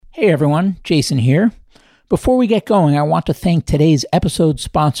Hey everyone, Jason here. Before we get going, I want to thank today's episode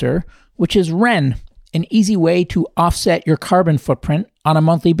sponsor, which is Ren, an easy way to offset your carbon footprint on a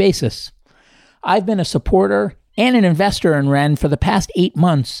monthly basis. I've been a supporter and an investor in Ren for the past 8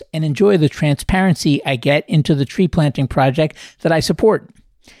 months and enjoy the transparency I get into the tree planting project that I support.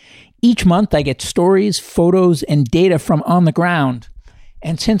 Each month I get stories, photos, and data from on the ground.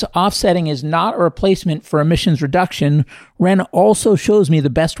 And since offsetting is not a replacement for emissions reduction, Ren also shows me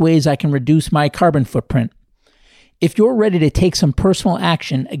the best ways I can reduce my carbon footprint. If you're ready to take some personal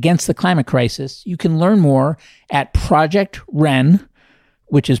action against the climate crisis, you can learn more at Project Ren,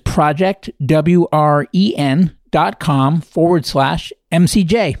 which is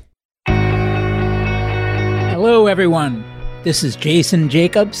projectwren.com/MCJ. Hello, everyone. This is Jason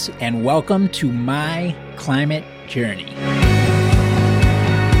Jacobs, and welcome to My Climate Journey.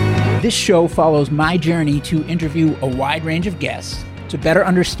 This show follows my journey to interview a wide range of guests to better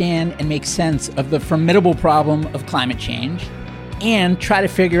understand and make sense of the formidable problem of climate change and try to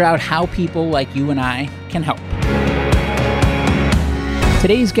figure out how people like you and I can help.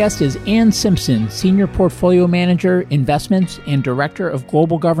 Today's guest is Ann Simpson, Senior Portfolio Manager, Investments, and Director of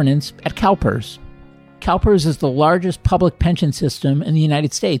Global Governance at CalPERS. CalPERS is the largest public pension system in the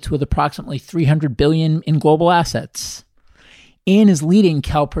United States with approximately $300 billion in global assets. Ann is leading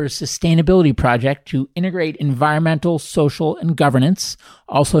CalPERS' sustainability project to integrate environmental, social, and governance,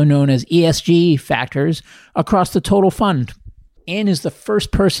 also known as ESG factors, across the total fund. Ann is the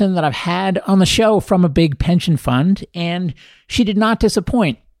first person that I've had on the show from a big pension fund, and she did not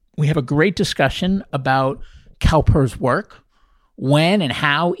disappoint. We have a great discussion about CalPERS' work, when and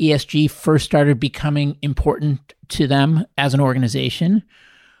how ESG first started becoming important to them as an organization,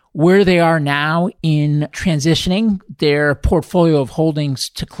 where they are now in transitioning their portfolio of holdings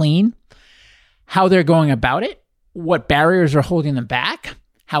to clean, how they're going about it, what barriers are holding them back,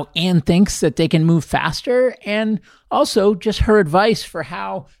 how Ann thinks that they can move faster, and also just her advice for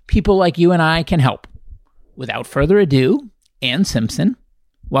how people like you and I can help. Without further ado, Ann Simpson,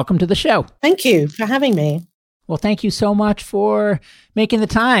 welcome to the show. Thank you for having me. Well, thank you so much for making the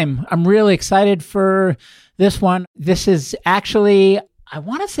time. I'm really excited for this one. This is actually, I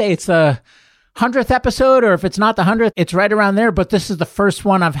want to say it's the 100th episode, or if it's not the 100th, it's right around there. But this is the first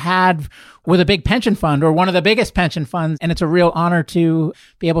one I've had with a big pension fund or one of the biggest pension funds. And it's a real honor to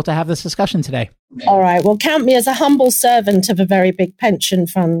be able to have this discussion today. All right. Well, count me as a humble servant of a very big pension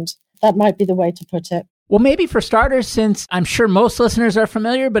fund. That might be the way to put it. Well, maybe for starters, since I'm sure most listeners are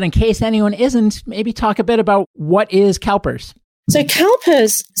familiar, but in case anyone isn't, maybe talk a bit about what is CalPERS. So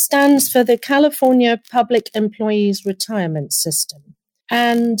CalPERS stands for the California Public Employees Retirement System.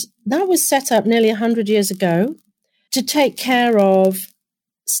 And that was set up nearly 100 years ago to take care of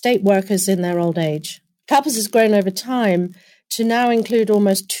state workers in their old age. CalPERS has grown over time to now include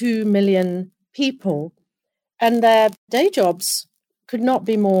almost 2 million people, and their day jobs could not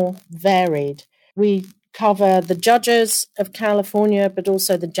be more varied. We cover the judges of California, but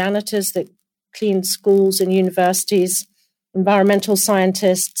also the janitors that clean schools and universities, environmental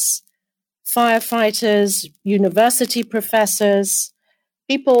scientists, firefighters, university professors,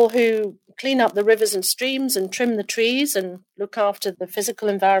 people who clean up the rivers and streams and trim the trees and look after the physical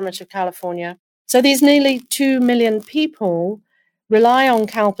environment of California. So these nearly 2 million people rely on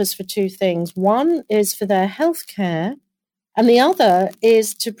CalPERS for two things. One is for their health care, and the other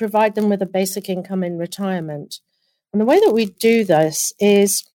is to provide them with a basic income in retirement. And the way that we do this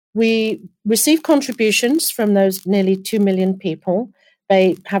is we receive contributions from those nearly 2 million people.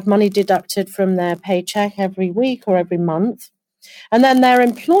 They have money deducted from their paycheck every week or every month. And then their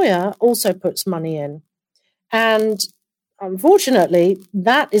employer also puts money in. And unfortunately,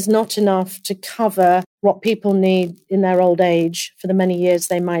 that is not enough to cover what people need in their old age for the many years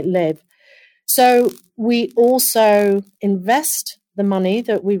they might live. So we also invest the money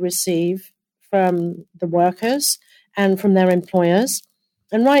that we receive from the workers and from their employers.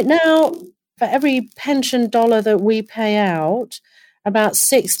 And right now, for every pension dollar that we pay out, about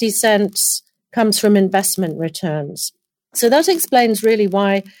 60 cents comes from investment returns. So that explains really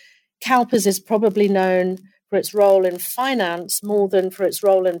why CalPERS is probably known for its role in finance more than for its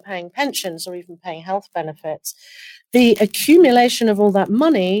role in paying pensions or even paying health benefits. The accumulation of all that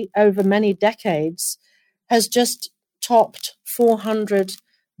money over many decades has just topped $400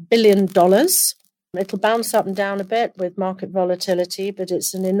 billion. It'll bounce up and down a bit with market volatility, but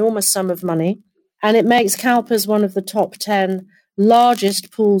it's an enormous sum of money. And it makes CalPERS one of the top 10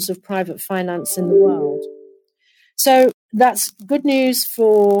 largest pools of private finance in the world. So that's good news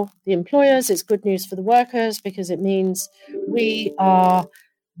for the employers. It's good news for the workers because it means we are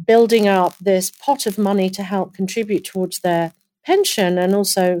building up this pot of money to help contribute towards their pension and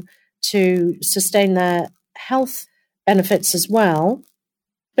also to sustain their health benefits as well.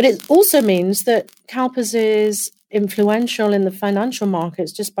 But it also means that CalPERS is influential in the financial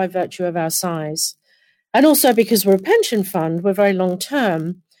markets just by virtue of our size. And also because we're a pension fund, we're very long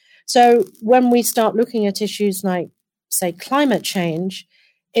term. So when we start looking at issues like, say, climate change,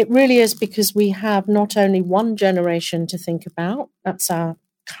 it really is because we have not only one generation to think about, that's our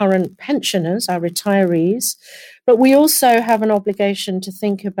current pensioners, our retirees, but we also have an obligation to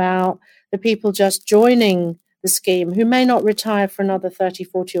think about the people just joining the scheme who may not retire for another 30,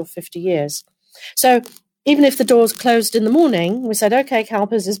 40 or 50 years. So even if the doors closed in the morning, we said, okay,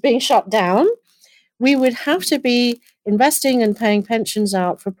 CalPERS is being shut down, we would have to be investing and paying pensions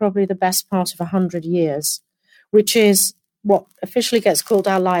out for probably the best part of 100 years, which is what officially gets called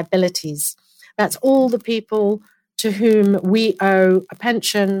our liabilities. That's all the people to whom we owe a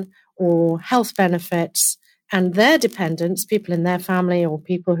pension or health benefits and their dependents, people in their family or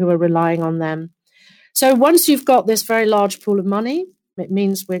people who are relying on them. So once you've got this very large pool of money, it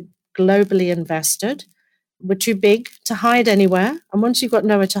means we're globally invested. We're too big to hide anywhere. And once you've got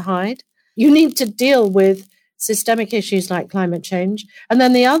nowhere to hide, you need to deal with systemic issues like climate change. And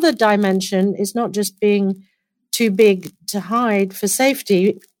then the other dimension is not just being too big to hide for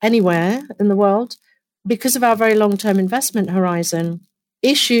safety anywhere in the world. Because of our very long-term investment horizon,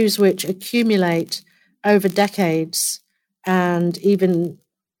 issues which accumulate over decades and even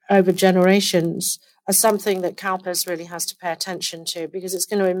over generations are something that CalPERS really has to pay attention to because it's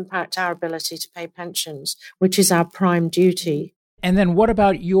going to impact our ability to pay pensions, which is our prime duty. And then what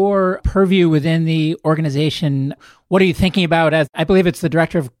about your purview within the organization? What are you thinking about as, I believe it's the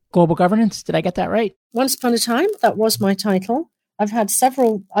Director of Global Governance? Did I get that right? Once upon a time, that was my title. I've had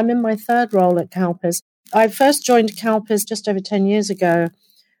several. I'm in my third role at CalPERS. I first joined CalPERS just over 10 years ago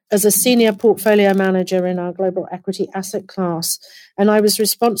as a senior portfolio manager in our global equity asset class. And I was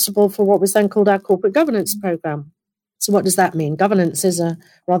responsible for what was then called our corporate governance program. So what does that mean? Governance is a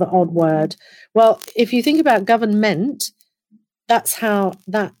rather odd word. Well, if you think about government, that's how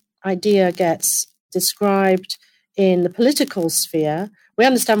that idea gets described in the political sphere. We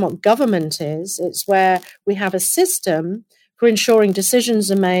understand what government is. It's where we have a system for ensuring decisions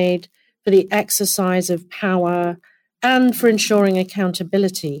are made, for the exercise of power, and for ensuring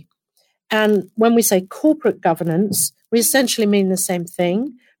accountability. And when we say corporate governance, we essentially mean the same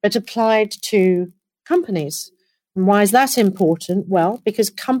thing, but applied to companies. And why is that important? Well, because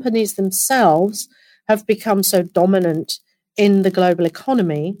companies themselves have become so dominant in the global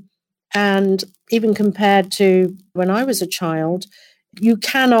economy. And even compared to when I was a child, you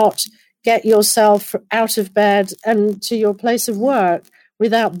cannot get yourself out of bed and to your place of work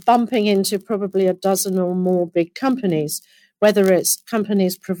without bumping into probably a dozen or more big companies, whether it's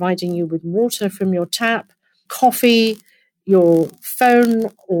companies providing you with water from your tap, coffee, your phone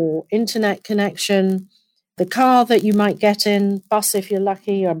or internet connection, the car that you might get in, bus if you're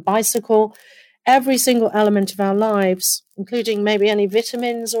lucky, or bicycle. Every single element of our lives, including maybe any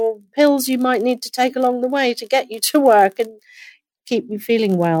vitamins or pills you might need to take along the way to get you to work and keep you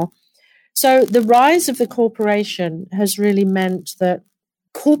feeling well. So the rise of the corporation has really meant that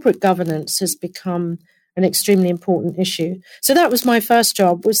corporate governance has become an extremely important issue. So that was my first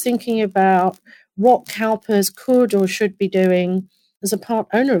job, was thinking about what CalPERS could or should be doing as a part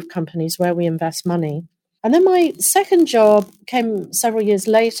owner of companies where we invest money. And then my second job came several years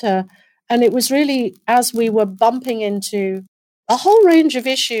later. And it was really as we were bumping into a whole range of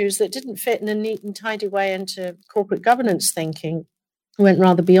issues that didn't fit in a neat and tidy way into corporate governance thinking. We went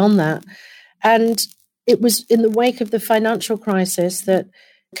rather beyond that. And it was in the wake of the financial crisis that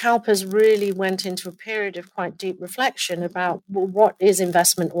CalPERS really went into a period of quite deep reflection about, well, what is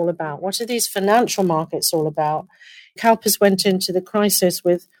investment all about? What are these financial markets all about? CalPERS went into the crisis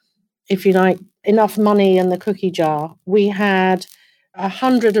with, if you like, enough money in the cookie jar. We had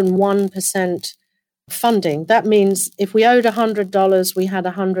 101% funding. That means if we owed $100, we had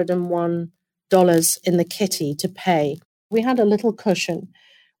 $101 in the kitty to pay. We had a little cushion.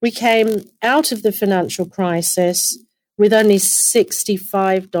 We came out of the financial crisis with only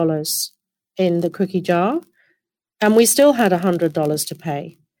 $65 in the cookie jar, and we still had $100 to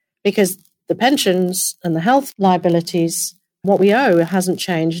pay because the pensions and the health liabilities, what we owe, hasn't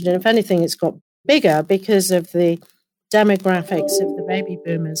changed. And if anything, it's got bigger because of the demographics of the baby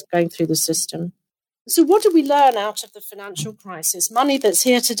boomers going through the system. So what do we learn out of the financial crisis? Money that's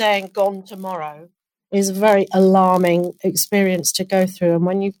here today and gone tomorrow is a very alarming experience to go through. And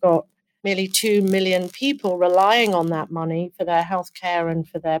when you've got nearly 2 million people relying on that money for their healthcare and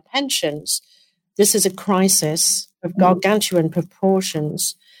for their pensions, this is a crisis of gargantuan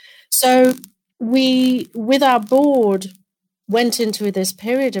proportions. So we, with our board, went into this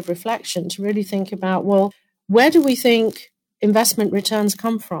period of reflection to really think about, well, where do we think investment returns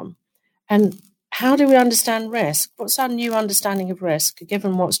come from? And how do we understand risk? What's our new understanding of risk,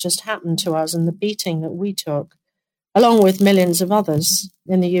 given what's just happened to us and the beating that we took, along with millions of others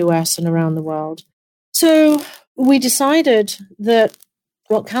in the US and around the world? So we decided that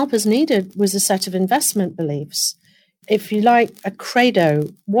what CalPERS needed was a set of investment beliefs. If you like, a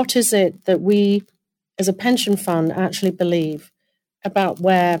credo. What is it that we, as a pension fund, actually believe about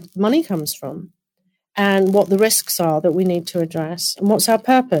where money comes from and what the risks are that we need to address and what's our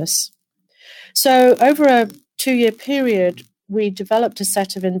purpose? So over a 2-year period, we developed a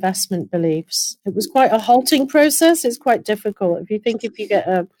set of investment beliefs. It was quite a halting process. It's quite difficult. If you get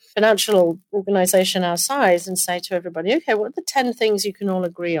a financial organization our size and say to everybody, okay, what are the 10 things you can all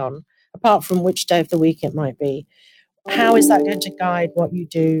agree on, apart from which day of the week it might be? How is that going to guide what you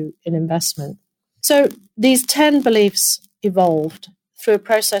do in investment? So these 10 beliefs evolved through a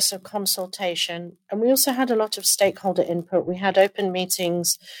process of consultation. And we also had a lot of stakeholder input. We had open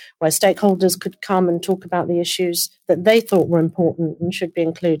meetings where stakeholders could come and talk about the issues that they thought were important and should be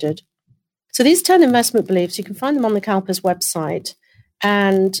included. So these 10 investment beliefs, you can find them on the CalPERS website,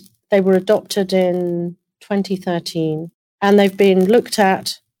 and they were adopted in 2013. And they've been looked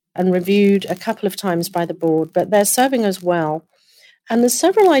at and reviewed a couple of times by the board, but they're serving us well. And there's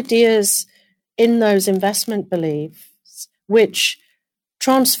several ideas in those investment beliefs which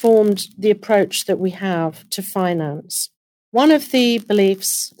transformed the approach that we have to finance. One of the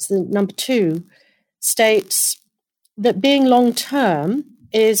beliefs, number 2, states that being long-term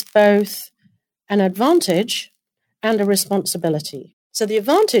is both an advantage and a responsibility. So the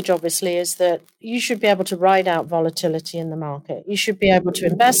advantage, obviously, is that you should be able to ride out volatility in the market. You should be able to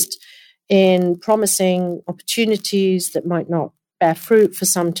invest in promising opportunities that might not bear fruit for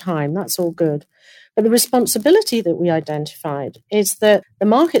some time. That's all good. But the responsibility that we identified is that the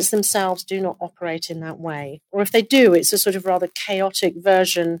markets themselves do not operate in that way. Or if they do, it's a sort of rather chaotic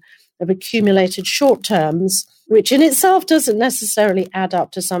version of accumulated short terms, which in itself doesn't necessarily add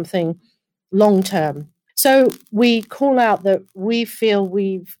up to something long term. So we call out that we feel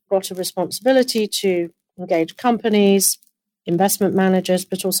we've got a responsibility to engage companies, investment managers,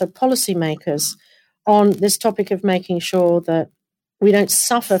 but also policymakers on this topic of making sure that we don't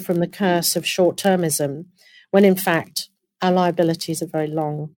suffer from the curse of short-termism when, in fact, our liabilities are very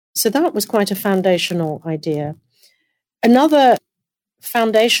long. So that was quite a foundational idea. Another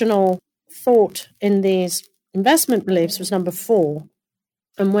foundational thought in these investment beliefs was number 4,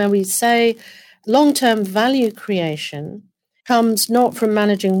 and where we say long-term value creation comes not from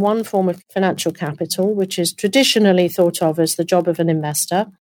managing one form of financial capital, which is traditionally thought of as the job of an investor.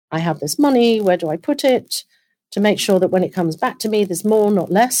 I have this money, where do I put it? To make sure that when it comes back to me, there's more, not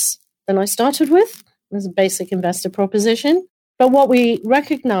less, than I started with. There's a basic investor proposition. But what we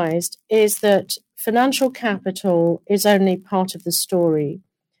recognized is that financial capital is only part of the story,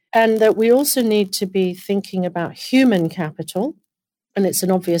 and that we also need to be thinking about human capital. And it's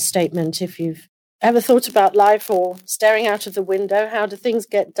an obvious statement if you've ever thought about life or staring out of the window. How do things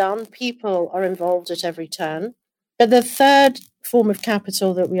get done? People are involved at every turn. But the third form of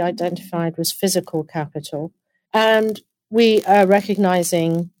capital that we identified was physical capital. And we are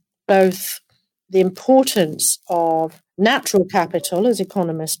recognizing both the importance of natural capital, as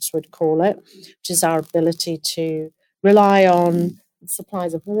economists would call it, which is our ability to rely on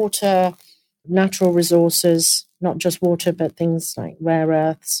supplies of water, natural resources, not just water, but things like rare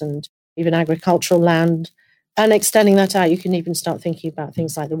earths and even agricultural land. And extending that out, you can even start thinking about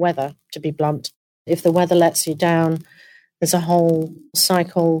things like the weather, to be blunt. If the weather lets you down, there's a whole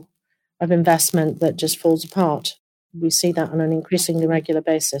cycle of investment that just falls apart. We see that on an increasingly regular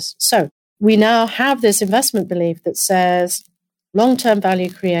basis. So we now have this investment belief that says long-term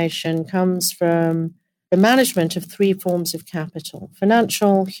value creation comes from the management of 3 forms of capital: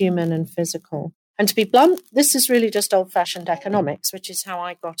 financial, human, and physical. And to be blunt, this is really just old-fashioned economics, which is how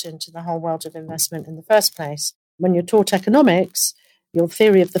I got into the whole world of investment in the first place. When you're taught economics, your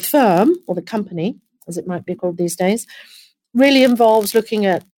theory of the firm, or the company, as it might be called these days, really involves looking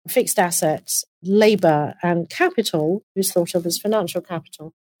at fixed assets, labor, and capital, is thought of as financial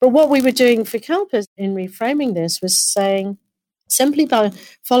capital. But what we were doing for CalPERS in reframing this was saying simply by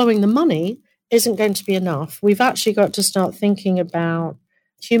following the money isn't going to be enough. We've actually got to start thinking about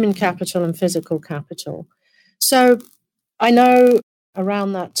human capital and physical capital. So I know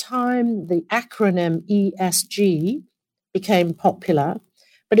around that time, the acronym ESG became popular,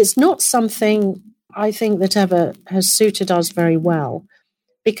 but it's not something I think that ever has suited us very well,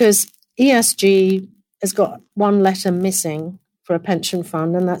 because ESG has got one letter missing for a pension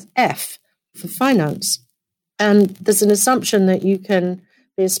fund, and that's F for finance. And there's an assumption that you can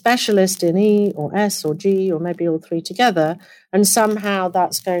be a specialist in E or S or G or maybe all three together, and somehow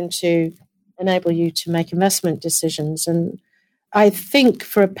that's going to enable you to make investment decisions. And I think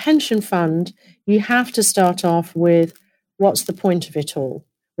for a pension fund, you have to start off with what's the point of it all?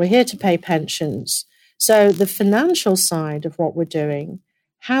 We're here to pay pensions. So the financial side of what we're doing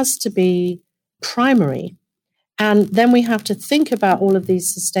has to be primary. And then we have to think about all of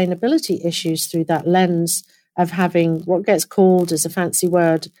these sustainability issues through that lens of having what gets called, as a fancy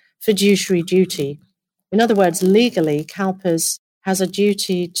word, fiduciary duty. In other words, legally, CalPERS has a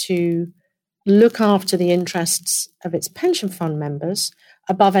duty to look after the interests of its pension fund members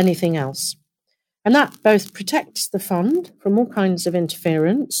above anything else. And that both protects the fund from all kinds of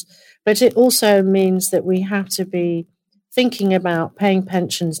interference, but it also means that we have to be thinking about paying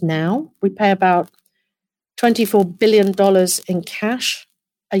pensions now. We pay about $24 billion in cash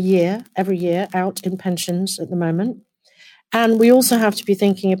a year, every year, out in pensions at the moment. And we also have to be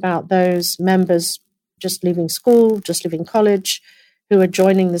thinking about those members just leaving school, just leaving college, who are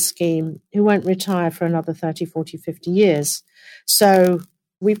joining the scheme, who won't retire for another 30, 40, 50 years. So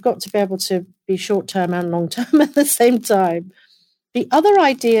we've got to be able to be short-term and long-term at the same time. The other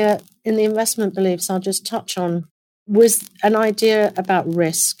idea in the investment beliefs I'll just touch on was an idea about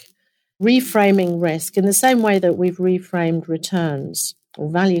risk, reframing risk in the same way that we've reframed returns or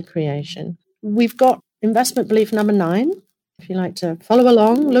value creation. We've got investment belief number 9, if you like to follow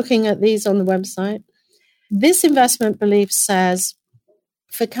along, looking at these on the website. This investment belief says,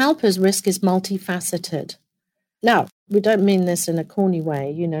 for CalPERS, risk is multifaceted. Now, we don't mean this in a corny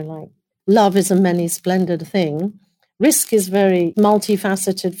way, like love is a many splendid thing. Risk is very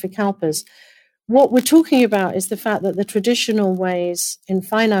multifaceted for CalPERS. What we're talking about is the fact that the traditional ways in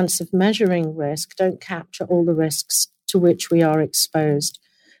finance of measuring risk don't capture all the risks to which we are exposed.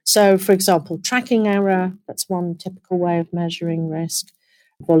 So, for example, tracking error, that's one typical way of measuring risk.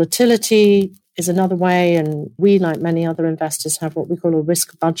 Volatility is another way, and we, like many other investors, have what we call a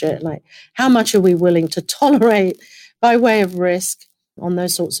risk budget, like how much are we willing to tolerate by way of risk on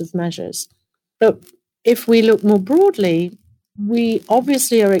those sorts of measures. But if we look more broadly, we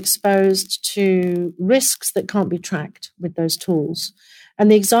obviously are exposed to risks that can't be tracked with those tools. And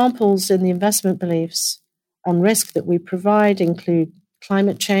the examples in the investment beliefs on risk that we provide include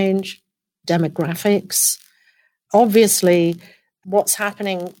climate change, demographics. Obviously, what's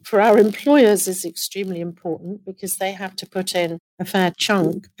happening for our employers is extremely important because they have to put in a fair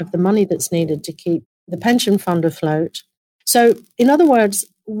chunk of the money that's needed to keep the pension fund afloat. So, in other words,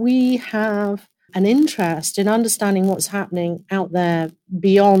 we have an interest in understanding what's happening out there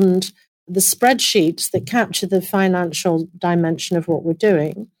beyond the spreadsheets that capture the financial dimension of what we're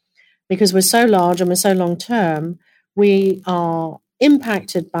doing. Because we're so large and we're so long term, we are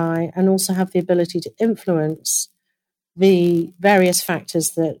impacted by and also have the ability to influence the various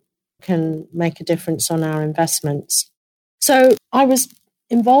factors that can make a difference on our investments. So I was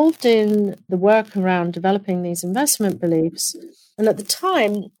involved in the work around developing these investment beliefs. And at the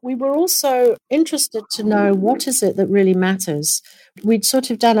time, we were also interested to know what is it that really matters. We'd sort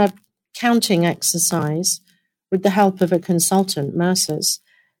of done a counting exercise with the help of a consultant, Mercer's,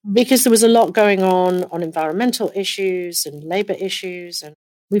 because there was a lot going on environmental issues and labor issues. And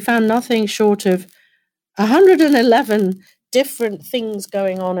we found nothing short of 111 different things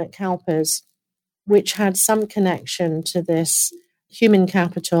going on at CalPERS, which had some connection to this human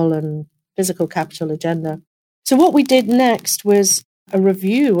capital and physical capital agenda. So what we did next was a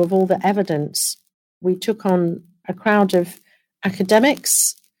review of all the evidence. We took on a crowd of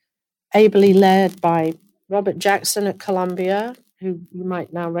academics, ably led by Robert Jackson at Columbia, who you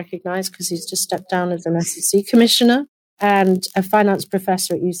might now recognize because he's just stepped down as an SEC commissioner, and a finance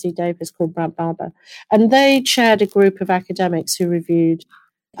professor at UC Davis called Brad Barber. And they chaired a group of academics who reviewed,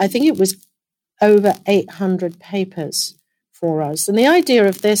 I think it was over 800 papers for us. And the idea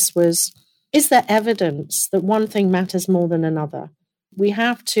of this was, is there evidence that one thing matters more than another? We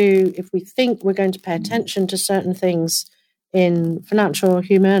have to, if we think we're going to pay attention to certain things in financial,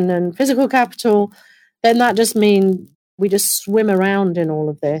 human, and physical capital, then that just means we just swim around in all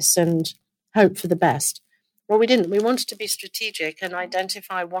of this and hope for the best. Well, we didn't. We wanted to be strategic and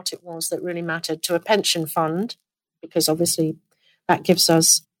identify what it was that really mattered to a pension fund, because obviously that gives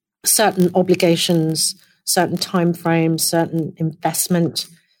us certain obligations, certain timeframes, certain investment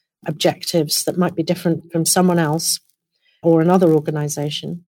objectives that might be different from someone else or another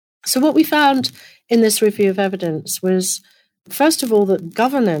organization. So what we found in this review of evidence was, first of all, that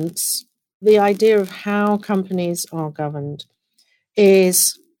governance, the idea of how companies are governed,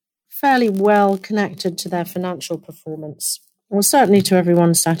 is fairly well connected to their financial performance. or certainly to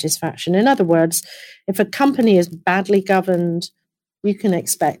everyone's satisfaction. In other words, if a company is badly governed, you can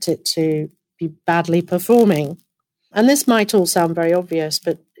expect it to be badly performing. And this might all sound very obvious,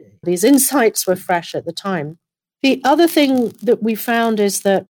 but these insights were fresh at the time. The other thing that we found is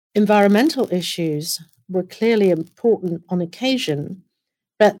that environmental issues were clearly important on occasion,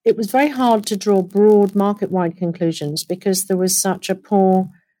 but it was very hard to draw broad market-wide conclusions because there was such a poor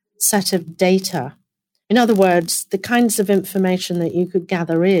set of data. In other words, the kinds of information that you could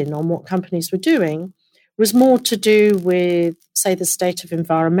gather in on what companies were doing was more to do with, say, the state of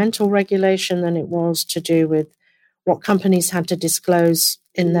environmental regulation than it was to do with what companies had to disclose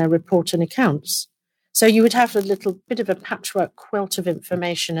in their report and accounts. So you would have a little bit of a patchwork quilt of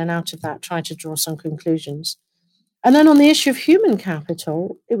information, and out of that, try to draw some conclusions. And then on the issue of human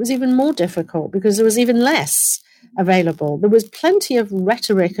capital, it was even more difficult because there was even less available. There was plenty of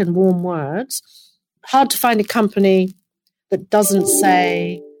rhetoric and warm words. Hard to find a company that doesn't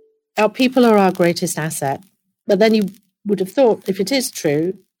say, our people are our greatest asset. But then you would have thought, if it is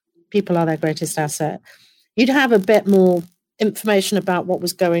true, people are their greatest asset, you'd have a bit more information about what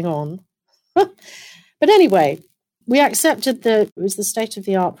was going on. But anyway, we accepted that it was the state of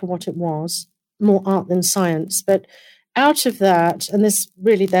the art for what it was, more art than science. But out of that, and this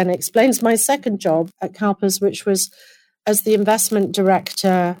really then explains my second job at CalPERS, which was as the investment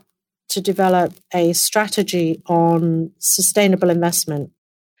director to develop a strategy on sustainable investment.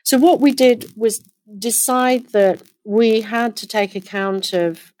 So what we did was decide that we had to take account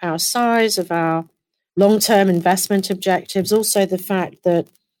of our size, of our long-term investment objectives, also the fact that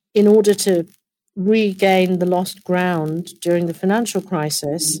in order to regain the lost ground during the financial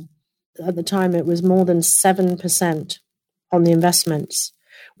crisis, at the time it was more than 7% on the investments,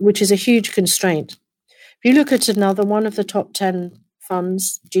 which is a huge constraint. If you look at another one of the top 10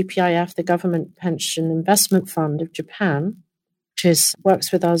 funds, GPIF, the Government Pension Investment Fund of Japan, which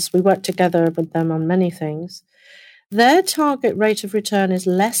works with us, we work together with them on many things, their target rate of return is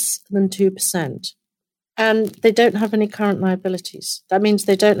less than 2%. And they don't have any current liabilities. That means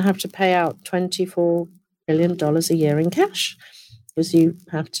they don't have to pay out $24 billion a year in cash, because you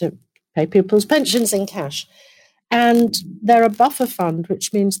have to pay people's pensions in cash. And they're a buffer fund,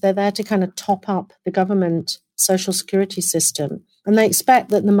 which means they're there to kind of top up the government social security system. And they expect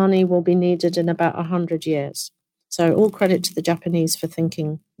that the money will be needed in about 100 years. So all credit to the Japanese for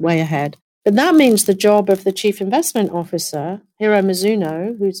thinking way ahead. But that means the job of the chief investment officer, Hiro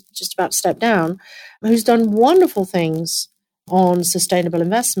Mizuno, who's just about to step down, who's done wonderful things on sustainable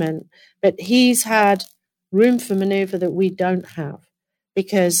investment, but he's had room for maneuver that we don't have,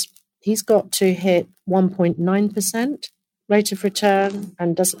 because he's got to hit 1.9% rate of return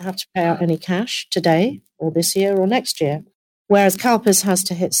and doesn't have to pay out any cash today or this year or next year, whereas CalPERS has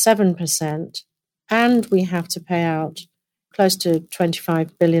to hit 7%, and we have to pay out close to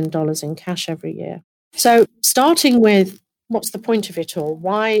 $25 billion in cash every year. So starting with what's the point of it all?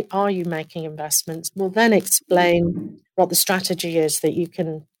 Why are you making investments? We'll then explain what the strategy is that you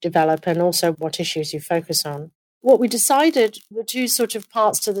can develop and also what issues you focus on. What we decided were two sort of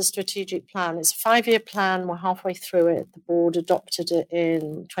parts to the strategic plan. It's a 5-year plan. We're halfway through it. The board adopted it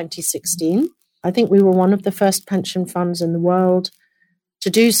in 2016. I think we were one of the first pension funds in the world to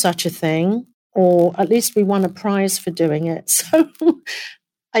do such a thing, or at least we won a prize for doing it. So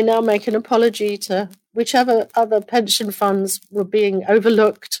I now make an apology to whichever other pension funds were being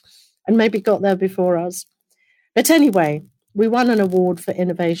overlooked and maybe got there before us. But anyway, we won an award for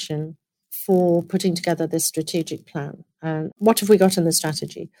innovation for putting together this strategic plan. And what have we got in the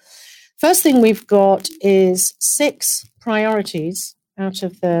strategy? First thing we've got is 6 priorities out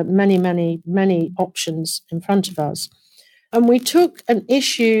of the many, many, many options in front of us. And we took an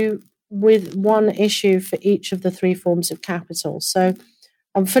issue with one issue for each of the 3 forms of capital. So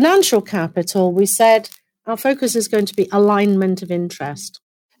on financial capital, we said our focus is going to be alignment of interest.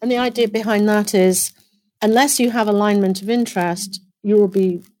 And the idea behind that is, unless you have alignment of interest, you will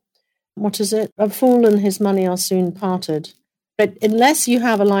be, a fool and his money are soon parted. But unless you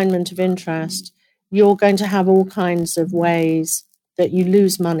have alignment of interest, you're going to have all kinds of ways that you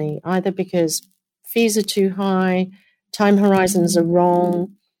lose money, either because fees are too high, time horizons are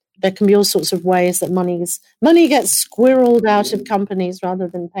wrong. There can be all sorts of ways that money gets squirreled out of companies rather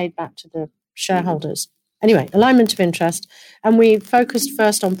than paid back to the shareholders. Anyway, alignment of interest. And we focused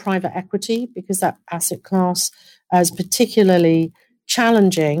first on private equity because that asset class is particularly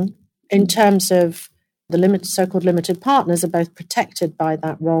challenging in terms of the so-called limited partners are both protected by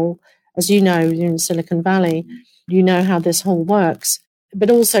that role. As you know, you're in Silicon Valley, you know how this whole works. But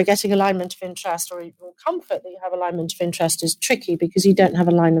also getting alignment of interest or comfort that you have alignment of interest is tricky because you don't have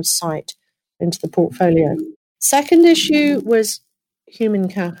a line of sight into the portfolio. Second issue was human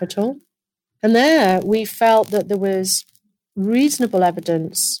capital. And there we felt that there was reasonable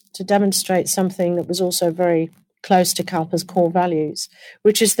evidence to demonstrate something that was also very close to CalPERS' core values,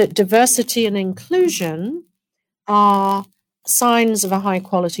 which is that diversity and inclusion are signs of a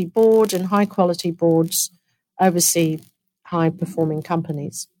high-quality board, and high-quality boards oversee high-performing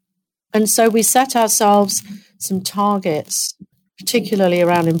companies. And so we set ourselves some targets, particularly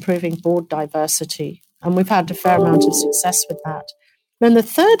around improving board diversity, and we've had a fair amount of success with that. Then the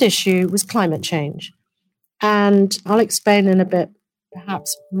third issue was climate change. And I'll explain in a bit,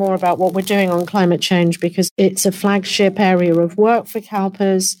 perhaps more about what we're doing on climate change, because it's a flagship area of work for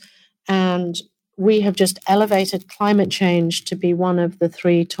CalPERS. And we have just elevated climate change to be one of the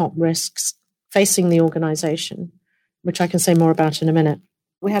 3 top risks facing the organization, which I can say more about in a minute.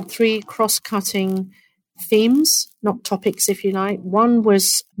 We had 3 cross-cutting themes, not topics, if you like. One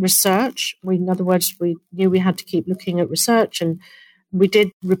was research. In other words, we knew we had to keep looking at research, and we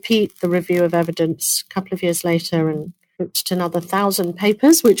did repeat the review of evidence a couple of years later and looked at another 1,000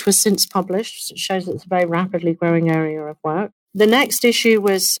 papers, which was since published. So it shows it's a very rapidly growing area of work. The next issue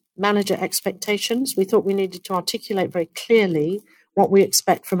was manager expectations. We thought we needed to articulate very clearly what we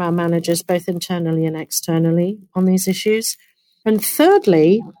expect from our managers, both internally and externally, on these issues. And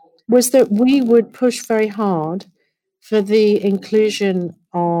thirdly, was that we would push very hard for the inclusion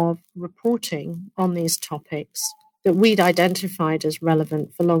of reporting on these topics that we'd identified as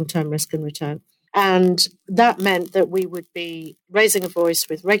relevant for long-term risk and return. And that meant that we would be raising a voice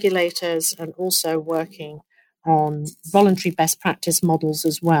with regulators and also working on voluntary best practice models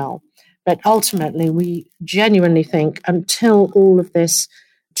as well. But ultimately, we genuinely think until all of this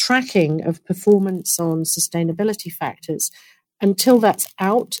tracking of performance on sustainability factors, until that's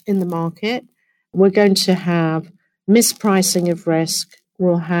out in the market, we're going to have mispricing of risk,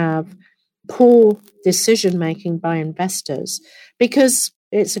 we'll have poor decision-making by investors, because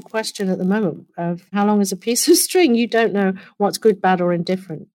it's a question at the moment of how long is a piece of string? You don't know what's good, bad, or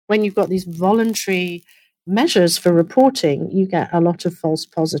indifferent. When you've got these voluntary measures for reporting, you get a lot of false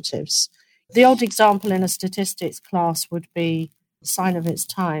positives. The old example in a statistics class would be a sign of its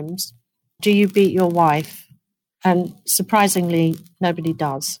times. Do you beat your wife? And surprisingly, nobody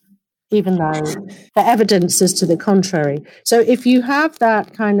does, even though the evidence is to the contrary. So if you have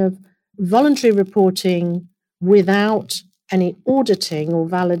that kind of voluntary reporting without any auditing or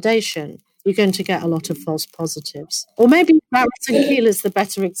validation, you're going to get a lot of false positives. Or maybe Barretts and Keel is the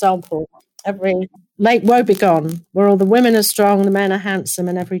better example. Every Lake Wobegon, where all the women are strong, the men are handsome,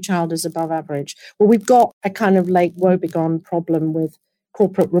 and every child is above average. Well, we've got a kind of Lake Wobegon problem with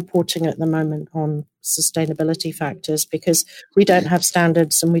corporate reporting at the moment on sustainability factors, because we don't have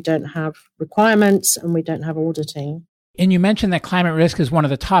standards and we don't have requirements and we don't have auditing. And you mentioned that climate risk is one of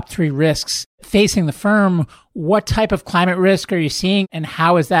the top 3 risks facing the firm. What type of climate risk are you seeing, and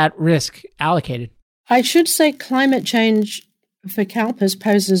how is that risk allocated? I should say climate change for CalPERS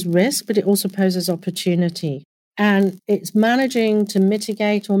poses risk, but it also poses opportunity. And it's managing to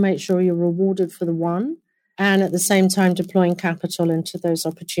mitigate or make sure you're rewarded for the one, and at the same time deploying capital into those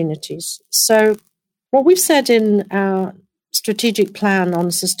opportunities. So what we've said in our strategic plan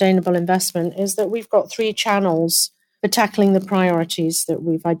on sustainable investment is that we've got 3 channels for tackling the priorities that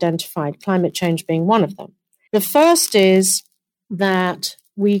we've identified, climate change being one of them. The first is that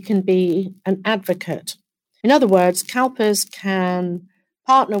we can be an advocate. In other words, CalPERS can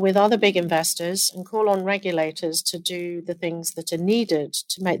partner with other big investors and call on regulators to do the things that are needed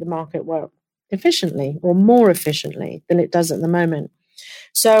to make the market work efficiently or more efficiently than it does at the moment.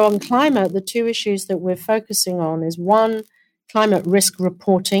 So on climate, the 2 issues that we're focusing on is 1, climate risk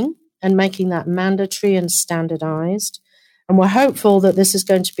reporting and making that mandatory and standardized. And we're hopeful that this is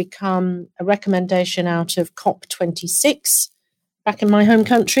going to become a recommendation out of COP26 back in my home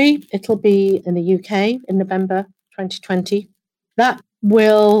country. It'll be in the UK in November 2020. That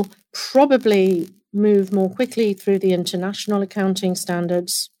will probably move more quickly through the international accounting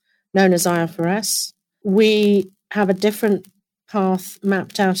standards known as IFRS. We have a different path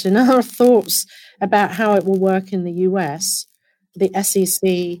mapped out in our thoughts about how it will work in the US. The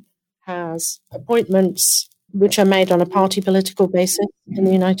SEC has appointments which are made on a party political basis in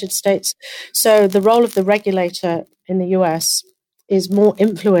the United States. So the role of the regulator in the US is more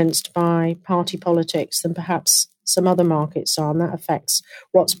influenced by party politics than perhaps some other markets are, and that affects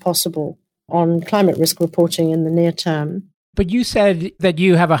what's possible on climate risk reporting in the near term. But you said that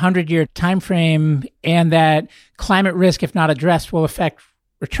you have a 100-year time frame and that climate risk, if not addressed, will affect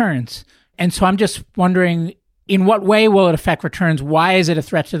returns. And so I'm just wondering, in what way will it affect returns? Why is it a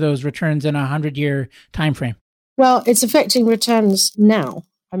threat to those returns in a 100-year time frame? Well, it's affecting returns now.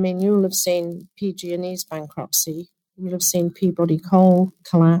 I mean, you'll have seen PG&E's bankruptcy. You'll have seen Peabody Coal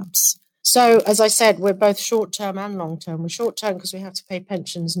collapse. So, as I said, we're both short-term and long-term. We're short-term because we have to pay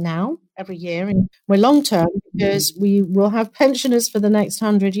pensions now, every year. And we're long-term because we will have pensioners for the next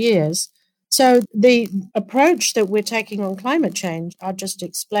 100 years. So the approach that we're taking on climate change, I'll just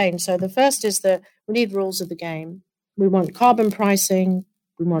explain. So the first is that we need rules of the game. We want carbon pricing.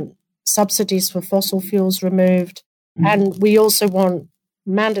 We want subsidies for fossil fuels removed. And we also want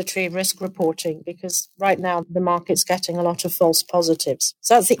mandatory risk reporting, because right now the market's getting a lot of false positives.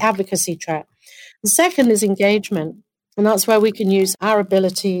 So that's the advocacy track. The second is engagement. And that's where we can use our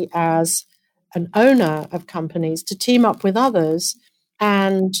ability as an owner of companies to team up with others,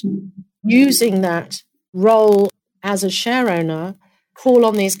 and using that role as a share owner, call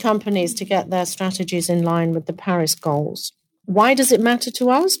on these companies to get their strategies in line with the Paris goals. Why does it matter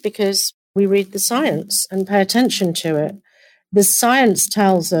to us? Because we read the science and pay attention to it. The science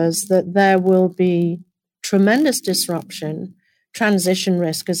tells us that there will be tremendous disruption, transition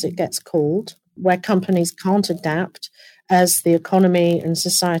risk as it gets called, where companies can't adapt as the economy and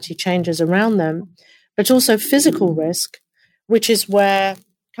society changes around them, but also physical risk, which is where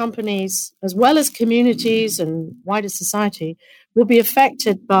companies, as well as communities and wider society, will be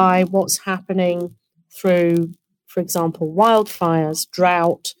affected by what's happening through, for example, wildfires,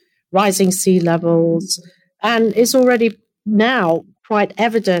 drought, rising sea levels, and it's already now quite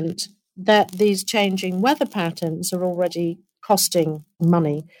evident that these changing weather patterns are already costing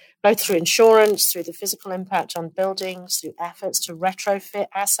money, both through insurance, through the physical impact on buildings, through efforts to retrofit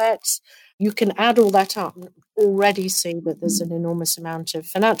assets. You can add all that up and already see that there's an enormous amount of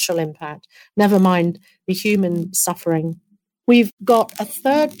financial impact, never mind the human suffering. We've got a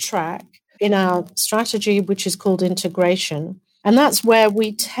third track in our strategy, which is called integration. And that's where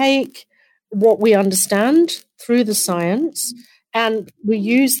we take what we understand through the science, and we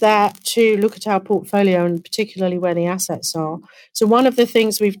use that to look at our portfolio and particularly where the assets are. So one of the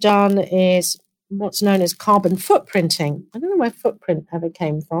things we've done is what's known as carbon footprinting. I don't know where footprint ever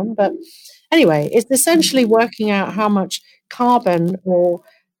came from, but anyway, it's essentially working out how much carbon or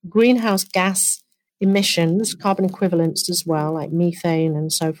greenhouse gas emissions, carbon equivalents as well, like methane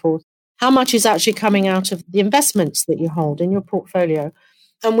and so forth, how much is actually coming out of the investments that you hold in your portfolio.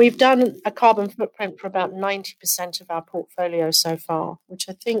 And we've done a carbon footprint for about 90% of our portfolio so far, which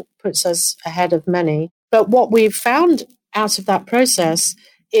I think puts us ahead of many. But what we've found out of that process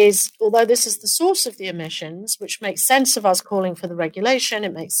is, although this is the source of the emissions, which makes sense of us calling for the regulation,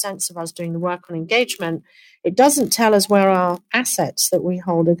 it makes sense of us doing the work on engagement, it doesn't tell us where our assets that we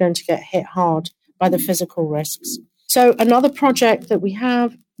hold are going to get hit hard by the physical risks. So another project that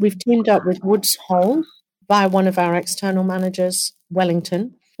we've teamed up with Woods Hole by one of our external managers,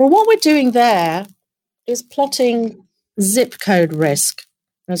 Wellington. Well, what we're doing there is plotting zip code risk,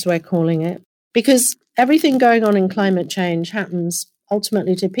 as we're calling it, because everything going on in climate change happens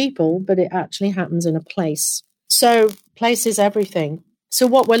ultimately to people, but it actually happens in a place. So place is everything. So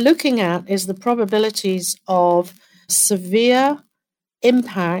what we're looking at is the probabilities of severe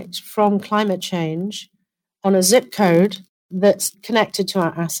impact from climate change on a zip code that's connected to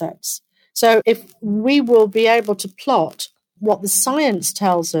our assets. So if we will be able to plot what the science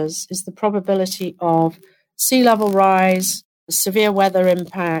tells us is the probability of sea level rise, severe weather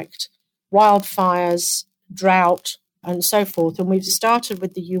impact, wildfires, drought, and so forth. And we've started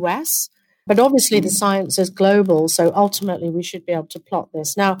with the US, but obviously the science is global. So ultimately we should be able to plot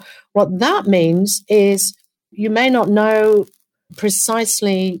this. Now, what that means is you may not know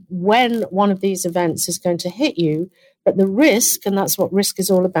precisely when one of these events is going to hit you, but the risk, and that's what risk is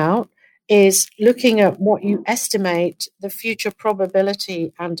all about, is looking at what you estimate the future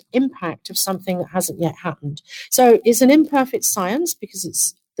probability and impact of something that hasn't yet happened. So it's an imperfect science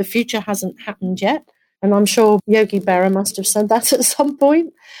because the future hasn't happened yet. And I'm sure Yogi Berra must have said that at some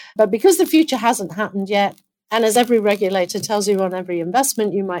point. But because the future hasn't happened yet, and as every regulator tells you on every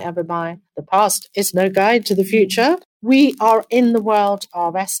investment you might ever buy, the past is no guide to the future. We are in the world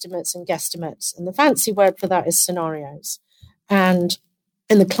of estimates and guesstimates. And the fancy word for that is scenarios. And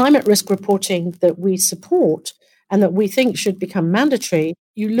in the climate risk reporting that we support and that we think should become mandatory,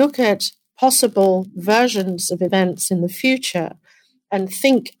 you look at possible versions of events in the future and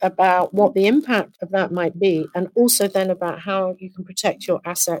think about what the impact of that might be, and also then about how you can protect your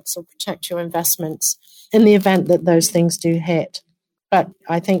assets or protect your investments in the event that those things do hit. But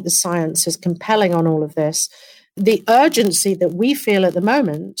I think the science is compelling on all of this. The urgency that we feel at the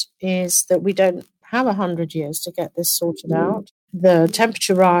moment is that we don't have 100 years to get this sorted out. The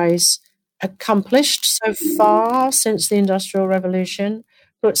temperature rise accomplished so far since the Industrial Revolution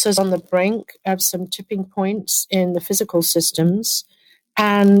puts us on the brink of some tipping points in the physical systems.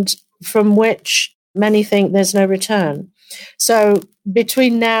 and from which many think there's no return. So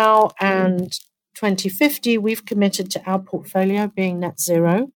between now and 2050, we've committed to our portfolio being net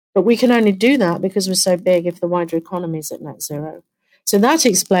zero, but we can only do that because we're so big if the wider economy is at net zero. So that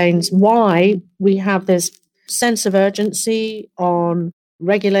explains why we have this sense of urgency on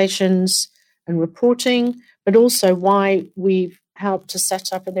regulations and reporting, but also why we've helped to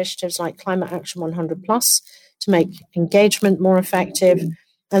set up initiatives like Climate Action 100 Plus to make engagement more effective.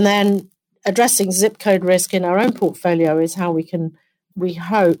 And then addressing zip code risk in our own portfolio is how we can, we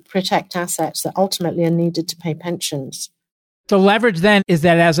hope, protect assets that ultimately are needed to pay pensions. The leverage then is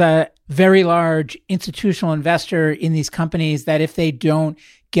that as a very large institutional investor in these companies, that if they don't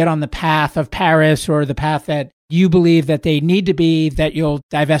get on the path of Paris or the path that you believe that they need to be, that you'll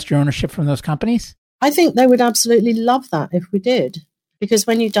divest your ownership from those companies? I think they would absolutely love that if we did, because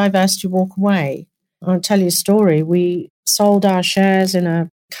when you divest, you walk away. I'll tell you a story. We sold our shares in a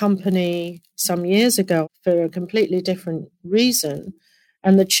company some years ago for a completely different reason.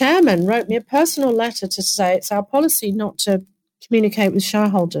 And the chairman wrote me a personal letter to say it's our policy not to communicate with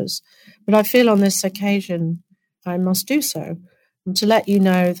shareholders. But I feel on this occasion I must do so. And to let you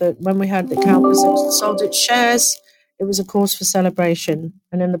know that when we heard that CalPERS had sold its shares, it was a cause for celebration.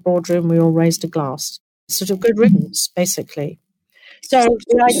 And in the boardroom, we all raised a glass. Sort of good riddance, basically. So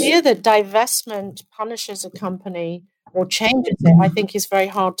the idea that divestment punishes a company or changes it, I think is very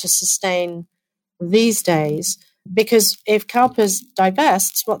hard to sustain these days. Because if CalPERS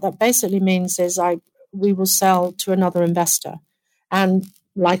divests, what that basically means is we will sell to another investor. And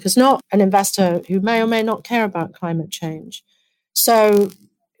like as not, an investor who may or may not care about climate change. So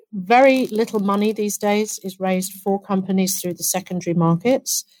very little money these days is raised for companies through the secondary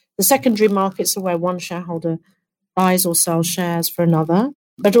markets. The secondary markets are where one shareholder buys or sells shares for another.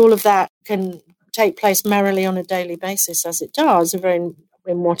 But all of that can take place merrily on a daily basis, as it does, in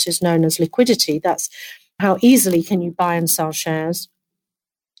what is known as liquidity. That's how easily can you buy and sell shares.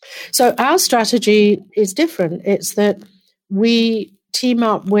 So our strategy is different. It's that we team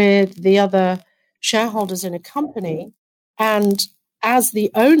up with the other shareholders in a company, and as the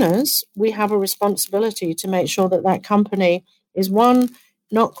owners, we have a responsibility to make sure that that company is, one,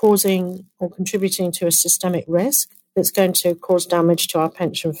 not causing or contributing to a systemic risk that's going to cause damage to our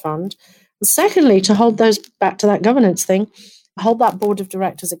pension fund. And secondly, to hold those, back to that governance thing, hold that board of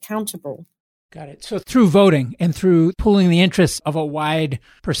directors accountable. Got it. So through voting and through pooling the interests of a wide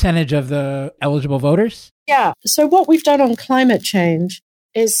percentage of the eligible voters? Yeah. So what we've done on climate change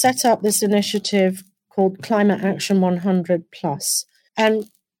is set up this initiative called Climate Action 100 Plus. And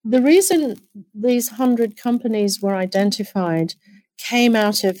the reason these 100 companies were identified came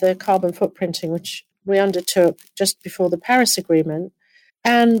out of the carbon footprinting, which we undertook just before the Paris Agreement.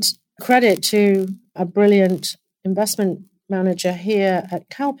 And credit to a brilliant investment manager here at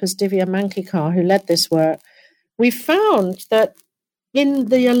CalPERS, Divya Mankikar, who led this work. We found that in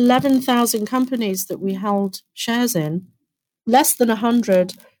the 11,000 companies that we held shares in, less than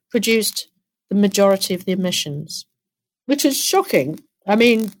 100 produced the majority of the emissions, which is shocking. I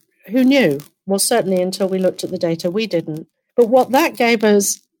mean, who knew? Well, certainly until we looked at the data, we didn't. But what that gave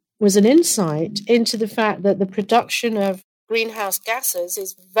us was an insight into the fact that the production of greenhouse gases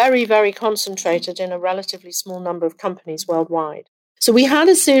is very, very concentrated in a relatively small number of companies worldwide. So we had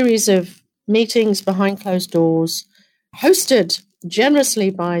a series of meetings behind closed doors, hosted generously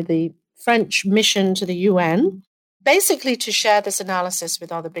by the French mission to the UN, basically to share this analysis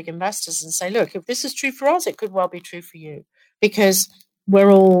with other big investors and say, look, if this is true for us, it could well be true for you, because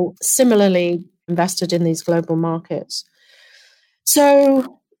we're all similarly invested in these global markets.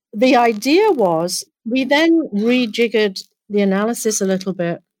 So the idea was we then rejiggered the analysis a little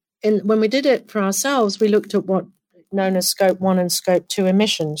bit. And when we did it for ourselves, we looked at what known as Scope 1 and Scope 2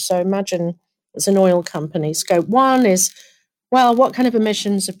 emissions. So imagine it's an oil company. Scope 1 is, well, what kind of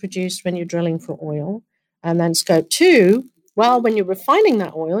emissions are produced when you're drilling for oil? And then Scope 2, well, when you're refining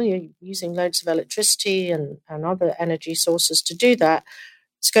that oil, you're using loads of electricity and other energy sources to do that.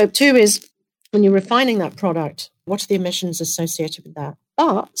 Scope 2 is when you're refining that product, what are the emissions associated with that?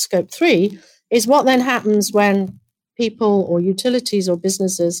 But Scope 3 is what then happens when people or utilities or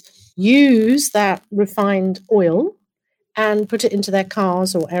businesses use that refined oil and put it into their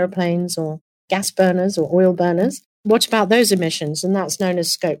cars or airplanes or gas burners or oil burners. What about those emissions? And that's known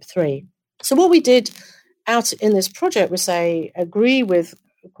as Scope 3. So what we did out in this project was agree with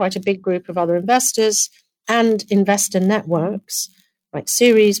quite a big group of other investors and investor networks like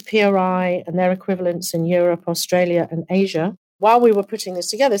Ceres, PRI, and their equivalents in Europe, Australia, and Asia. While we were putting this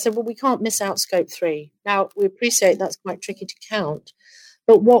together, said, well, we can't miss out Scope 3. Now, we appreciate that's quite tricky to count.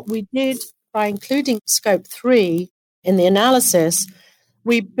 But what we did by including Scope 3 in the analysis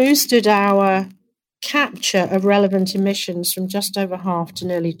we boosted our capture of relevant emissions from just over half to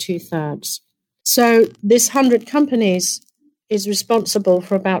nearly 2/3. So this 100 companies is responsible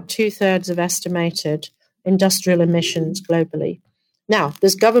for about 2/3 of estimated industrial emissions globally. Now,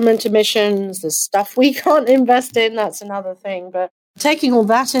 there's government emissions, there's stuff we can't invest in, that's another thing. But taking all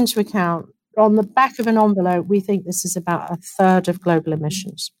that into account, on the back of an envelope, we think this is about 1/3 of global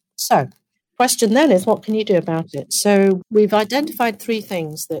emissions. So, question then is, what can you do about it? So we've identified 3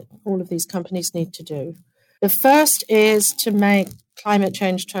 things that all of these companies need to do. The first is to make climate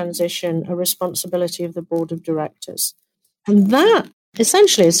change transition a responsibility of the board of directors. And that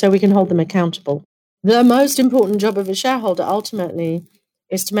essentially is so we can hold them accountable. The most important job of a shareholder ultimately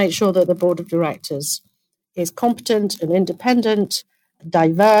is to make sure that the board of directors is competent and independent,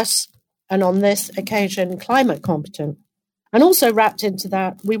 diverse, and on this occasion, climate competent. And also wrapped into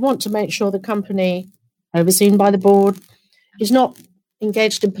that, we want to make sure the company overseen by the board is not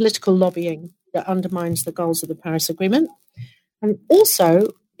engaged in political lobbying that undermines the goals of the Paris Agreement, and also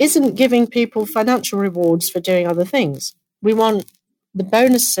isn't giving people financial rewards for doing other things. We want the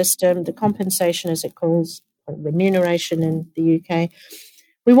bonus system, the compensation as it calls, or remuneration in the UK,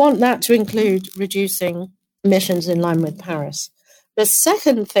 we want that to include reducing emissions in line with Paris. The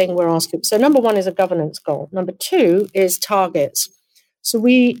second thing we're asking, so number 1 is a governance goal. Number 2 is targets. So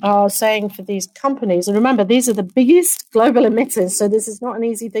we are saying for these companies, and remember, these are the biggest global emitters, so this is not an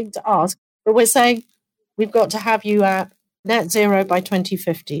easy thing to ask, but we're saying we've got to have you at net zero by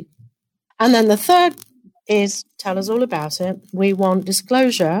 2050. And then the third is, tell us all about it. We want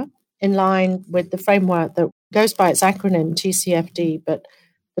disclosure in line with the framework that goes by its acronym TCFD, but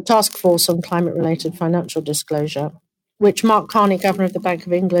the Task Force on Climate-Related Financial Disclosure, which Mark Carney, Governor of the Bank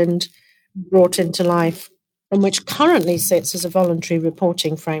of England, brought into life, and which currently sits as a voluntary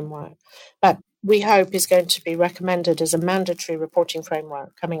reporting framework, but we hope is going to be recommended as a mandatory reporting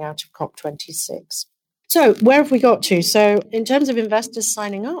framework coming out of COP26. So where have we got to? So in terms of investors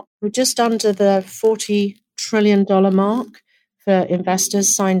signing up, we're just under the $40 trillion mark for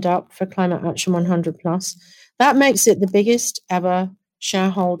investors signed up for Climate Action 100+. That makes it the biggest ever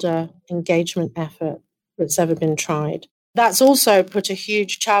shareholder engagement effort that's ever been tried. That's also put a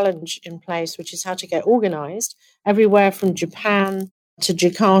huge challenge in place, which is how to get organized everywhere from Japan to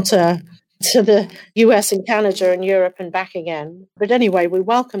Jakarta to the US and Canada and Europe and back again. But anyway, we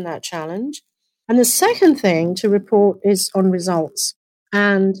welcome that challenge. And the second thing to report is on results.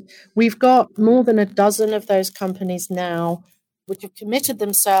 And we've got more than a dozen of those companies now which have committed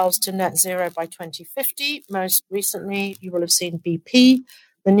themselves to net zero by 2050. Most recently, you will have seen BP,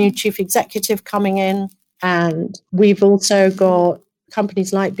 the new chief executive coming in. And we've also got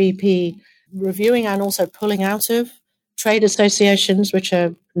companies like BP reviewing and also pulling out of trade associations which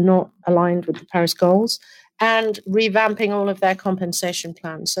are not aligned with the Paris goals and revamping all of their compensation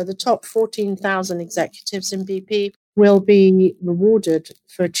plans. So the top 14,000 executives in BP will be rewarded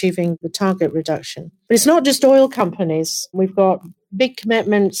for achieving the target reduction. But it's not just oil companies. We've got big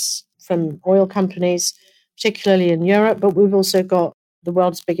commitments from oil companies, particularly in Europe, but we've also got the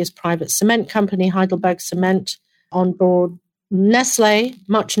world's biggest private cement company, Heidelberg Cement, on board. Nestle,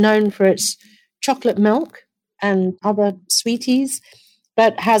 much known for its chocolate milk and other sweeties,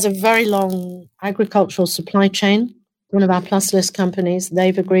 but has a very long agricultural supply chain. One of our plus list companies,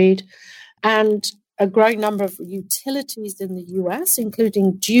 they've agreed. And a growing number of utilities in the US,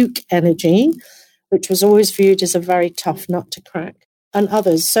 including Duke Energy, which was always viewed as a very tough nut to crack, and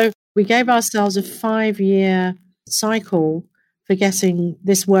others. So we gave ourselves a 5-year cycle for getting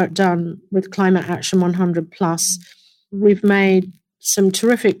this work done with Climate Action 100+. We've made some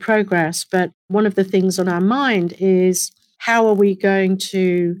terrific progress, but one of the things on our mind is how are we going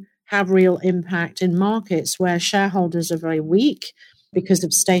to have real impact in markets where shareholders are very weak because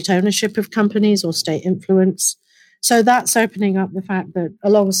of state ownership of companies or state influence. So that's opening up the fact that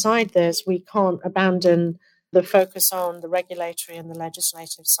alongside this, we can't abandon the focus on the regulatory and the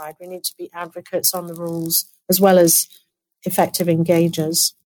legislative side. We need to be advocates on the rules as well as effective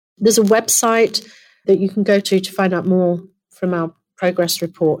engagers. There's a website that you can go to find out more from our progress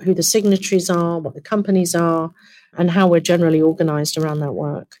report, who the signatories are, what the companies are, and how we're generally organized around that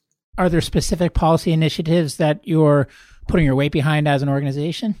work. Are there specific policy initiatives that you're putting your weight behind as an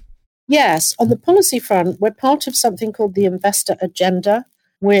organization? Yes. On the policy front, we're part of something called the Investor Agenda,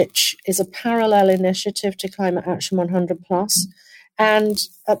 which is a parallel initiative to Climate Action 100+. And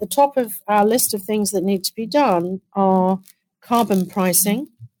at the top of our list of things that need to be done are carbon pricing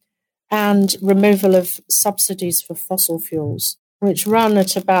and removal of subsidies for fossil fuels, which run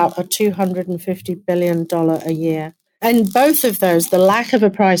at about a $250 billion a year. And both of those, the lack of a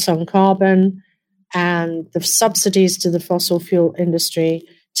price on carbon and the subsidies to the fossil fuel industry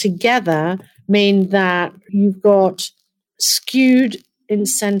together mean that you've got skewed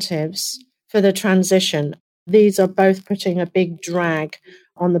incentives for the transition. These are both putting a big drag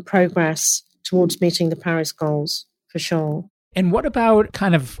on the progress towards meeting the Paris goals, for sure. And what about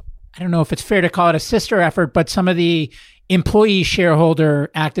kind of, I don't know if it's fair to call it a sister effort, but some of the employee shareholder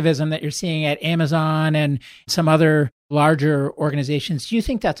activism that you're seeing at Amazon and some other larger organizations? Do you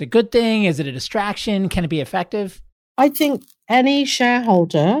think that's a good thing? Is it a distraction? Can it be effective? I think any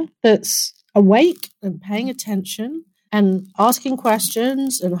shareholder that's awake and paying attention and asking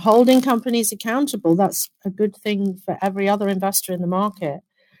questions and holding companies accountable, that's a good thing for every other investor in the market.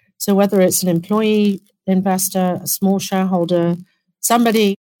 So whether it's an employee investor, a small shareholder,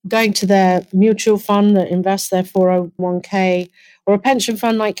 somebody going to their mutual fund that invests their 401k, or a pension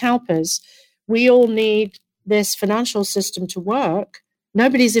fund like CalPERS, we all need this financial system to work.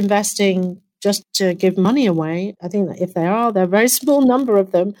 Nobody's investing just to give money away. I think that if they are, they're a very small number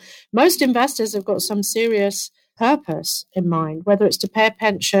of them. Most investors have got some serious purpose in mind, whether it's to pay a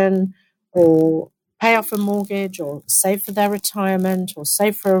pension or pay off a mortgage or save for their retirement or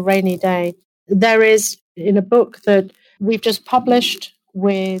save for a rainy day. There is, in a book that we've just published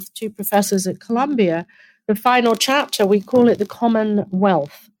with two professors at Columbia, the final chapter, we call it the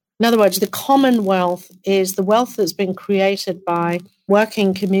Commonwealth. In other words, the Commonwealth is the wealth that's been created by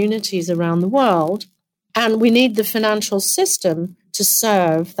working communities around the world, and we need the financial system to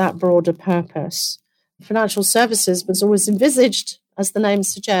serve that broader purpose. Financial services was always envisaged, as the name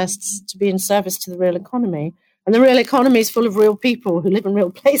suggests, to be in service to the real economy. And the real economy is full of real people who live in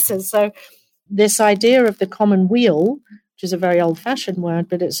real places. So this idea of the common weal, which is a very old-fashioned word,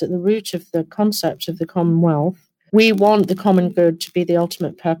 but it's at the root of the concept of the Commonwealth. We want the common good to be the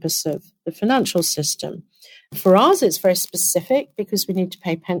ultimate purpose of the financial system. For us, it's very specific because we need to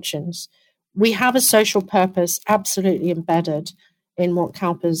pay pensions. We have a social purpose absolutely embedded in what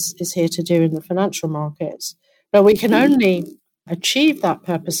CalPERS is here to do in the financial markets. But we can only achieve that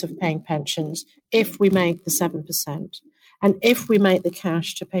purpose of paying pensions if we make the 7% and if we make the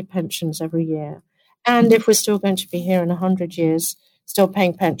cash to pay pensions every year. And if we're still going to be here in 100 years, still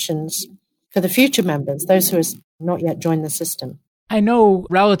paying pensions for the future members, those who have not yet joined the system. I know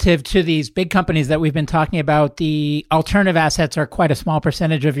relative to these big companies that we've been talking about, the alternative assets are quite a small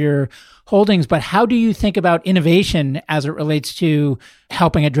percentage of your holdings, but how do you think about innovation as it relates to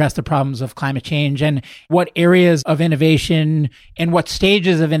helping address the problems of climate change, and what areas of innovation and what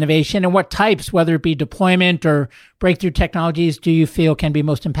stages of innovation and what types, whether it be deployment or breakthrough technologies, do you feel can be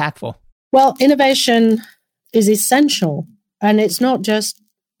most impactful? Well, innovation is essential, and it's not just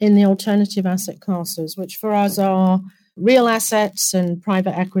in the alternative asset classes, which for us are real assets and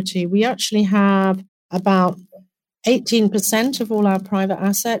private equity. We actually have about 18% of all our private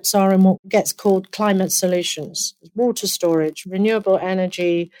assets are in what gets called climate solutions, water storage, renewable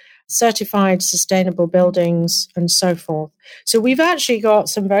energy, certified sustainable buildings, and so forth. So we've actually got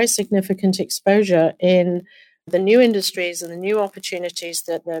some very significant exposure in the new industries and the new opportunities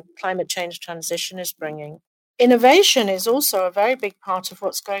that the climate change transition is bringing. Innovation is also a very big part of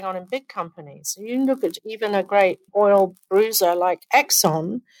what's going on in big companies. So you look at even a great oil bruiser like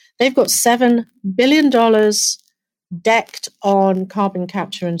Exxon, they've got $7 billion decked on carbon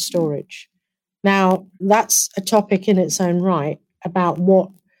capture and storage. Now, that's a topic in its own right about what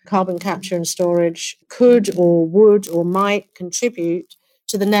carbon capture and storage could or would or might contribute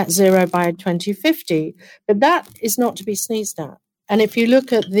to the net zero by 2050. But that is not to be sneezed at. And if you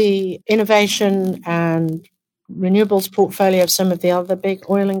look at the innovation and renewables portfolio of some of the other big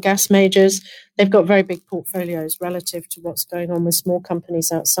oil and gas majors, they've got very big portfolios relative to what's going on with small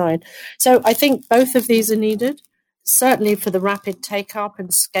companies outside. So I think both of these are needed. Certainly for the rapid take-up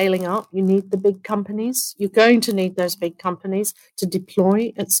and scaling up, you need the big companies. You're going to need those big companies to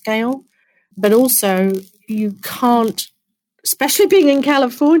deploy at scale. But also, you can't, especially being in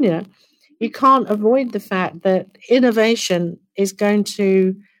California, you can't avoid the fact that innovation is going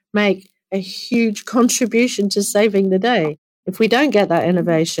to make a huge contribution to saving the day. If we don't get that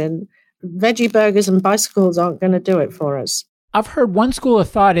innovation, veggie burgers and bicycles aren't going to do it for us. I've heard one school of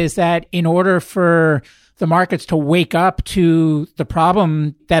thought is that in order for the markets to wake up to the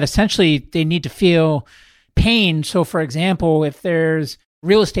problem, that essentially they need to feel pain. So for example, if there's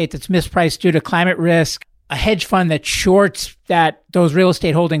real estate that's mispriced due to climate risk, a hedge fund that shorts those real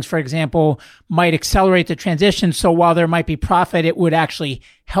estate holdings, for example, might accelerate the transition. So while there might be profit, it would actually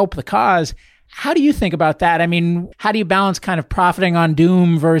help the cause. How do you think about that? I mean, how do you balance kind of profiting on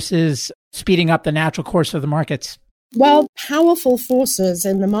doom versus speeding up the natural course of the markets? Well, powerful forces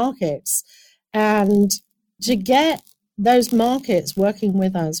in the markets. And to get those markets working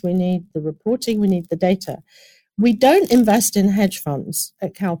with us. We need the reporting, we need the data. We don't invest in hedge funds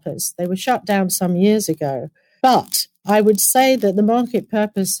at CalPERS. They were shut down some years ago. But I would say that the market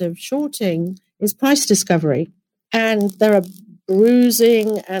purpose of shorting is price discovery. And there are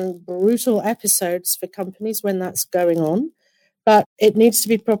bruising and brutal episodes for companies when that's going on. But it needs to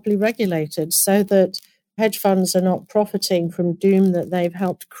be properly regulated so that hedge funds are not profiting from doom that they've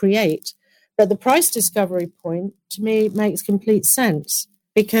helped create. But the price discovery point, to me, makes complete sense.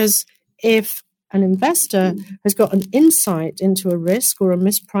 Because if an investor has got an insight into a risk or a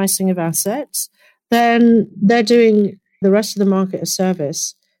mispricing of assets, then they're doing the rest of the market a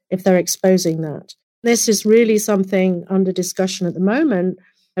service if they're exposing that. This is really something under discussion at the moment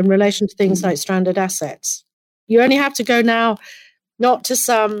in relation to things like stranded assets. You only have to go now, not to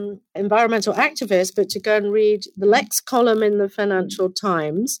some environmental activist, but to go and read the Lex column in the Financial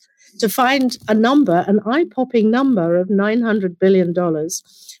Times to find a number, an eye-popping number of $900 billion,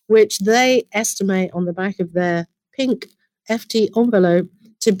 which they estimate on the back of their pink FT envelope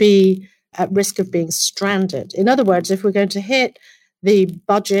to be at risk of being stranded. In other words, if we're going to hit the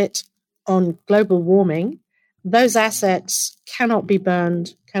budget on global warming, those assets cannot be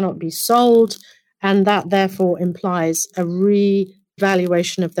burned, cannot be sold, and that therefore implies a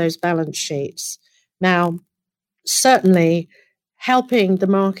revaluation of those balance sheets. Now, certainly helping the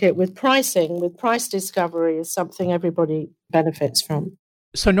market with pricing, with price discovery is something everybody benefits from.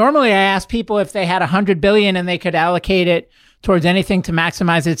 So normally I ask people if they had $100 billion and they could allocate it towards anything to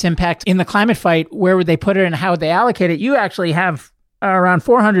maximize its impact in the climate fight, where would they put it and how would they allocate it? You actually have around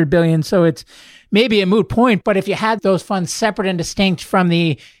 $400 billion, so it's maybe a moot point. But if you had those funds separate and distinct from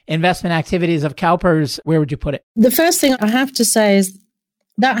the investment activities of CalPERS, where would you put it? The first thing I have to say is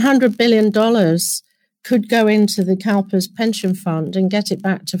that $100 billion could go into the CalPERS pension fund and get it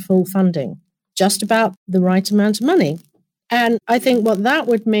back to full funding, just about the right amount of money. And I think what that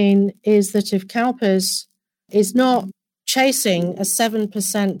would mean is that if CalPERS is not chasing a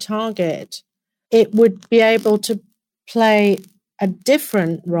 7% target, it would be able to play a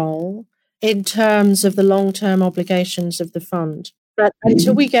different role in terms of the long-term obligations of the fund. But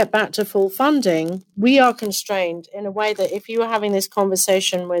until we get back to full funding, we are constrained in a way that if you were having this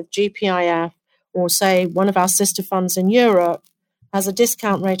conversation with GPIF or, say, one of our sister funds in Europe has a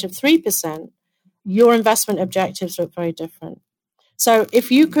discount rate of 3%, your investment objectives look very different. So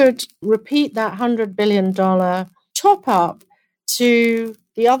if you could repeat that $100 billion top up to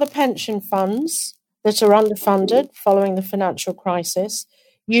the other pension funds that are underfunded following the financial crisis,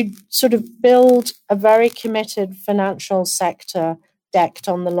 you'd sort of build a very committed financial sector decked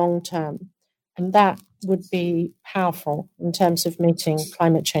on the long term. And that would be powerful in terms of meeting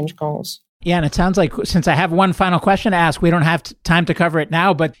climate change goals. Yeah, and it sounds like, since I have one final question to ask, we don't have time to cover it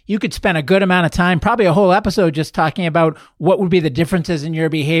now, but you could spend a good amount of time, probably a whole episode, just talking about what would be the differences in your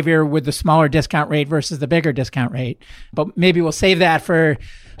behavior with the smaller discount rate versus the bigger discount rate. But maybe we'll save that for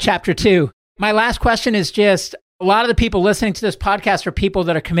chapter 2. My last question is just, a lot of the people listening to this podcast are people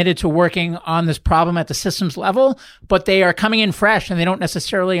that are committed to working on this problem at the systems level, but they are coming in fresh and they don't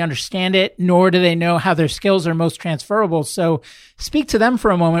necessarily understand it, nor do they know how their skills are most transferable. So speak to them for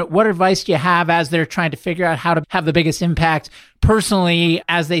a moment. What advice do you have as they're trying to figure out how to have the biggest impact personally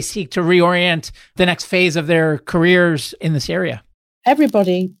as they seek to reorient the next phase of their careers in this area?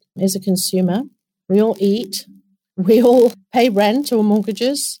 Everybody is a consumer. We all eat. We all pay rent or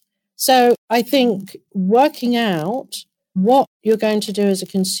mortgages. So I think working out what you're going to do as a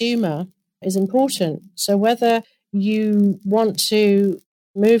consumer is important. So whether you want to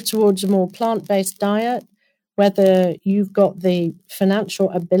move towards a more plant-based diet, whether you've got the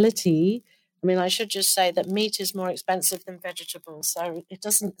financial ability, I mean, I should just say that meat is more expensive than vegetables. So it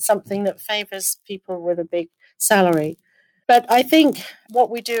doesn't something that favors people with a big salary. But I think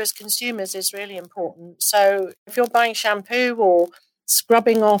what we do as consumers is really important. So if you're buying shampoo or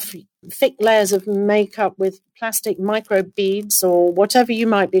scrubbing off thick layers of makeup with plastic micro beads or whatever you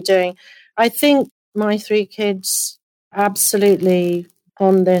might be doing, I think my 3 kids absolutely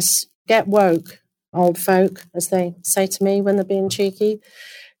on this get woke, old folk, as they say to me when they're being cheeky.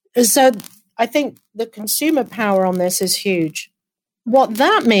 So I think the consumer power on this is huge. What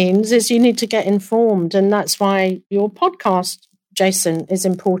that means is you need to get informed, and that's why your podcast, Jason, is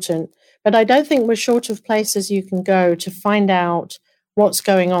important. But I don't think we're short of places you can go to find out what's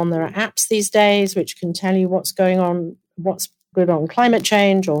going on. There are apps these days which can tell you what's going on, what's good on climate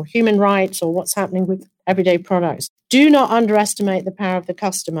change or human rights or what's happening with everyday products. Do not underestimate the power of the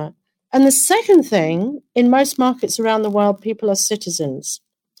customer. And the second thing, in most markets around the world, people are citizens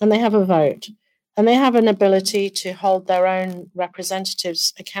and they have a vote and they have an ability to hold their own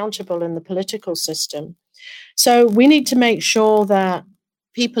representatives accountable in the political system. So we need to make sure that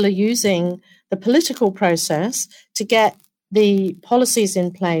people are using the political process to get the policies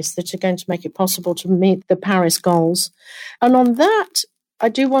in place that are going to make it possible to meet the Paris goals. And on that, I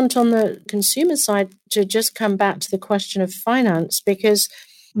do want on the consumer side to just come back to the question of finance, because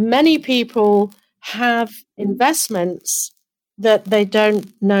many people have investments that they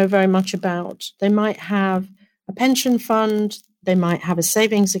don't know very much about. They might have a pension fund, they might have a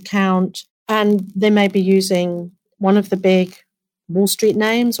savings account, and they may be using one of the big Wall Street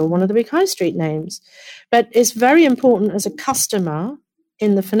names or one of the big high street names. But it's very important as a customer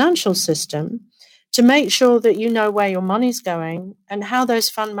in the financial system to make sure that you know where your money's going and how those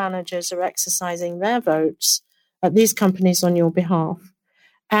fund managers are exercising their votes at these companies on your behalf.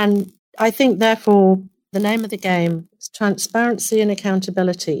 And I think, therefore, the name of the game is transparency and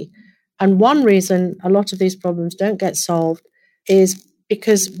accountability. And one reason a lot of these problems don't get solved is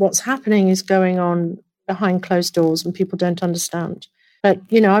because what's happening is going on behind closed doors and people don't understand. But,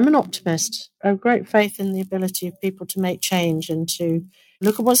 I'm an optimist. I have great faith in the ability of people to make change and to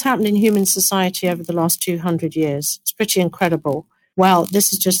look at what's happened in human society over the last 200 years. It's pretty incredible. Well,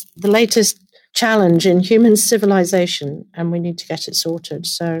 this is just the latest challenge in human civilization, and we need to get it sorted.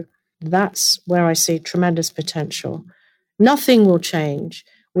 So that's where I see tremendous potential. Nothing will change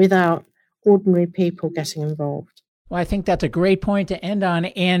without ordinary people getting involved. Well, I think that's a great point to end on,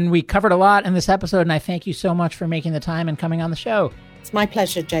 and we covered a lot in this episode, and I thank you so much for making the time and coming on the show. It's my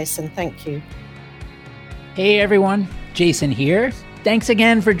pleasure, Jason. Thank you. Hey, everyone. Jason here. Thanks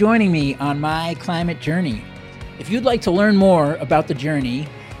again for joining me on my climate journey. If you'd like to learn more about the journey,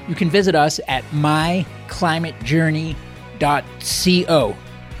 you can visit us at myclimatejourney.co.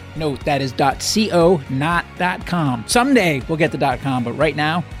 Note, that is .co, not .com. Someday we'll get the .com, but right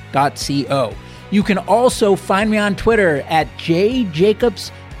now, .co. You can also find me on Twitter at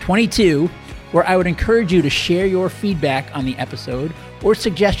jjacobs22, where I would encourage you to share your feedback on the episode or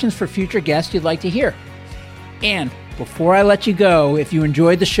suggestions for future guests you'd like to hear. And before I let you go, if you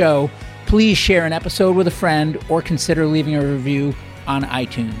enjoyed the show, please share an episode with a friend or consider leaving a review on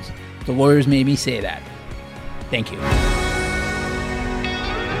iTunes. The lawyers made me say that. Thank you.